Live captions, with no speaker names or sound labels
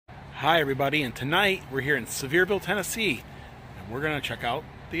Hi everybody, and tonight we're here in Sevierville, Tennessee, and we're going to check out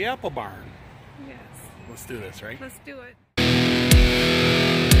the apple barn. Yes. Let's do this, right? Let's do it.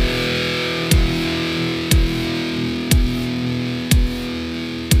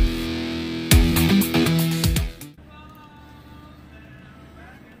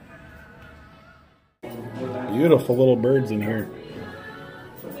 Beautiful little birds in here.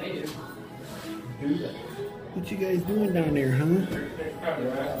 What you guys doing down there,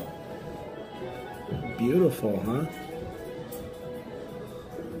 huh? Beautiful, huh?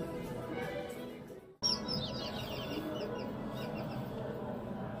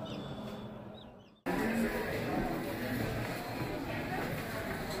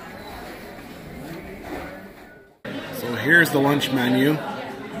 So here's the lunch menu.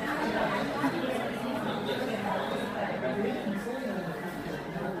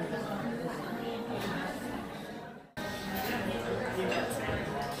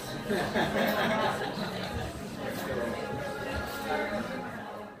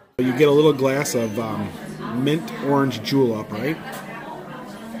 You get a little glass of mint orange julep, right?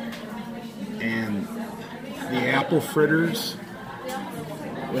 And the apple fritters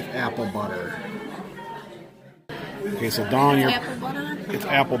with apple butter. Okay, so Dawn, Apple butter? it's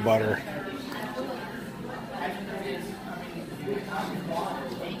apple butter.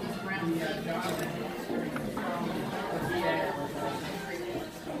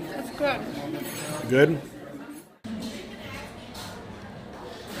 That's good. Good?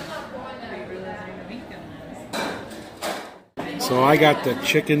 So I got the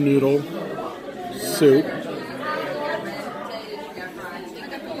chicken noodle soup.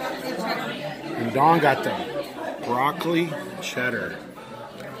 And Dawn got the broccoli cheddar.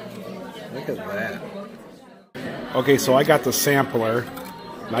 Look at that. Okay, so I got the sampler.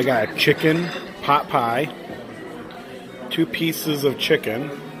 I got a chicken pot pie, 2 pieces of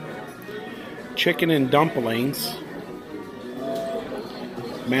chicken, chicken and dumplings,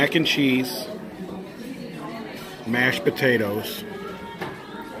 mac and cheese, mashed potatoes.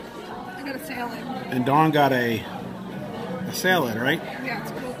 I got a salad. And Dawn got a salad, right? Yeah,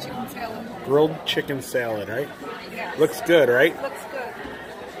 it's grilled chicken salad. Grilled chicken salad, right? Yes. Looks good, right? Looks good.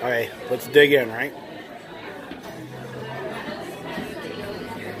 Okay, let's dig in, right?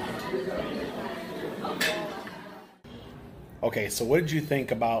 Okay, so what did you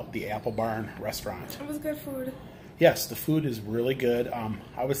think about the Apple Barn restaurant? It was good food. Yes, the food is really good.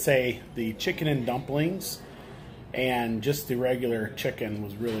 I would say the chicken and dumplings and just the regular chicken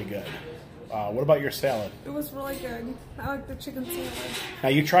was really good. What about your salad? It was really good. I like the chicken salad. Now,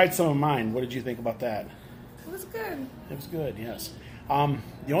 you tried some of mine. What did you think about that? It was good. It was good, yes.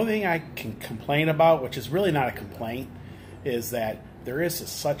 The only thing I can complain about, which is really not a complaint, is that there is a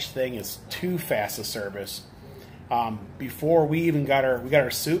such thing as too fast a service. Before we even got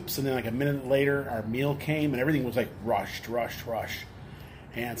our soups, and then like a minute later our meal came, and everything was like rushed.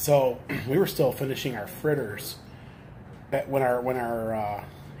 And so we were still finishing our fritters when our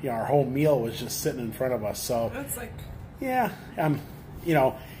our whole meal was just sitting in front of us. So That's like, yeah,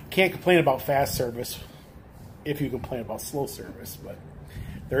 can't complain about fast service if you complain about slow service, but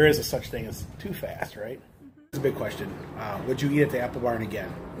there is a such thing as too fast, right? It's a big question. Would you eat at the Apple Barn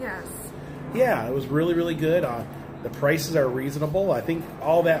again? yes. Yeah, it was really, really good. The prices are reasonable. I think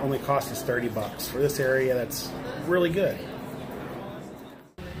all that only cost us $30 for this area. That's really good.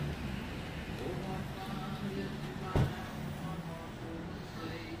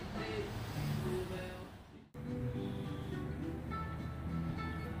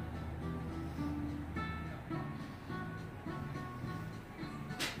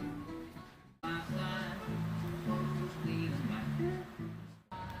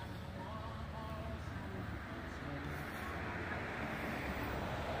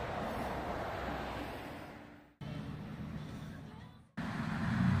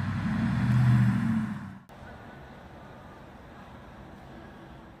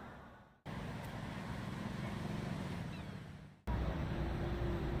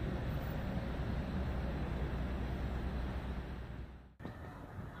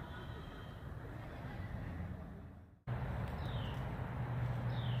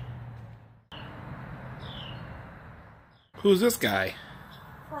 Who's this guy?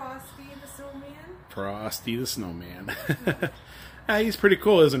 Frosty the Snowman. Frosty the Snowman. He's pretty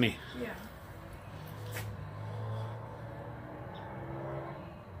cool, isn't he? Yeah.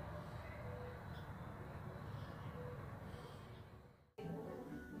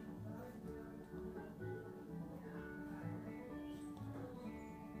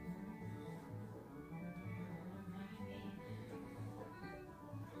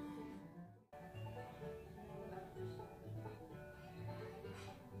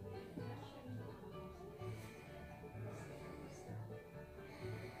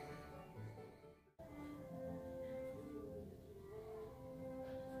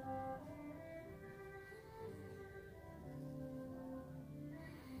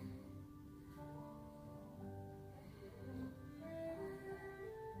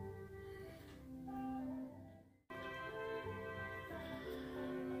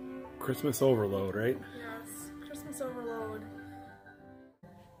 Christmas overload, right? Yes, Christmas overload.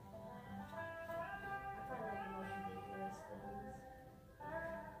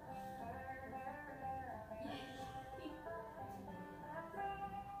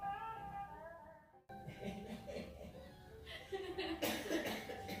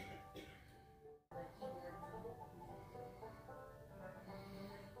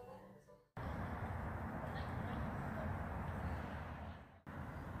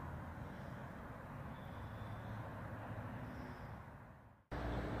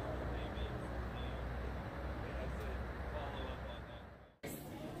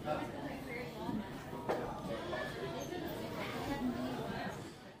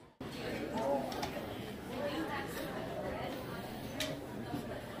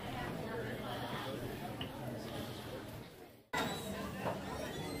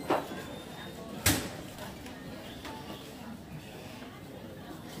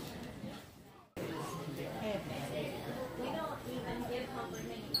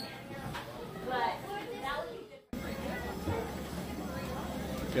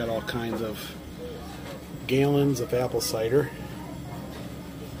 Got all kinds of gallons of apple cider.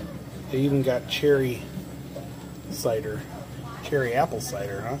 They even got cherry cider. Cherry apple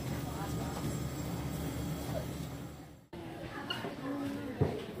cider, huh?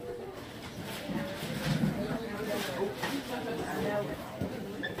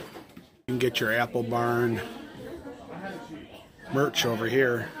 You can get your Apple Barn merch over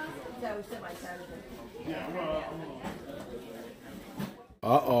here.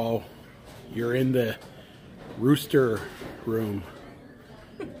 Uh-oh, you're in the rooster room.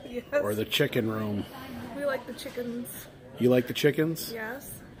 Yes. Or the chicken room. We like the chickens. You like the chickens? Yes.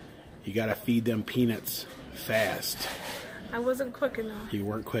 You gotta feed them peanuts fast. I wasn't quick enough. You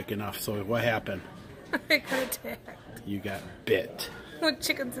weren't quick enough, so what happened? I got attacked. You got bit. When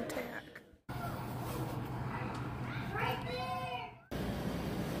chickens attack.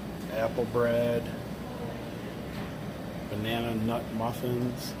 Apple bread. Banana nut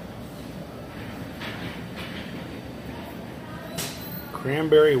muffins.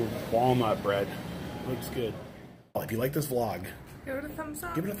 Cranberry walnut bread. Looks good. Well, if you like this vlog, Give it a thumbs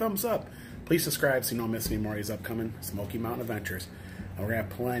up. give it a thumbs up. Please subscribe so you don't miss any more of these upcoming Smoky Mountain adventures. And we're going to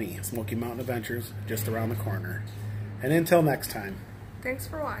have plenty of Smoky Mountain adventures just around the corner. And until next time. Thanks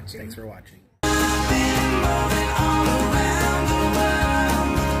for watching. Thanks for watching.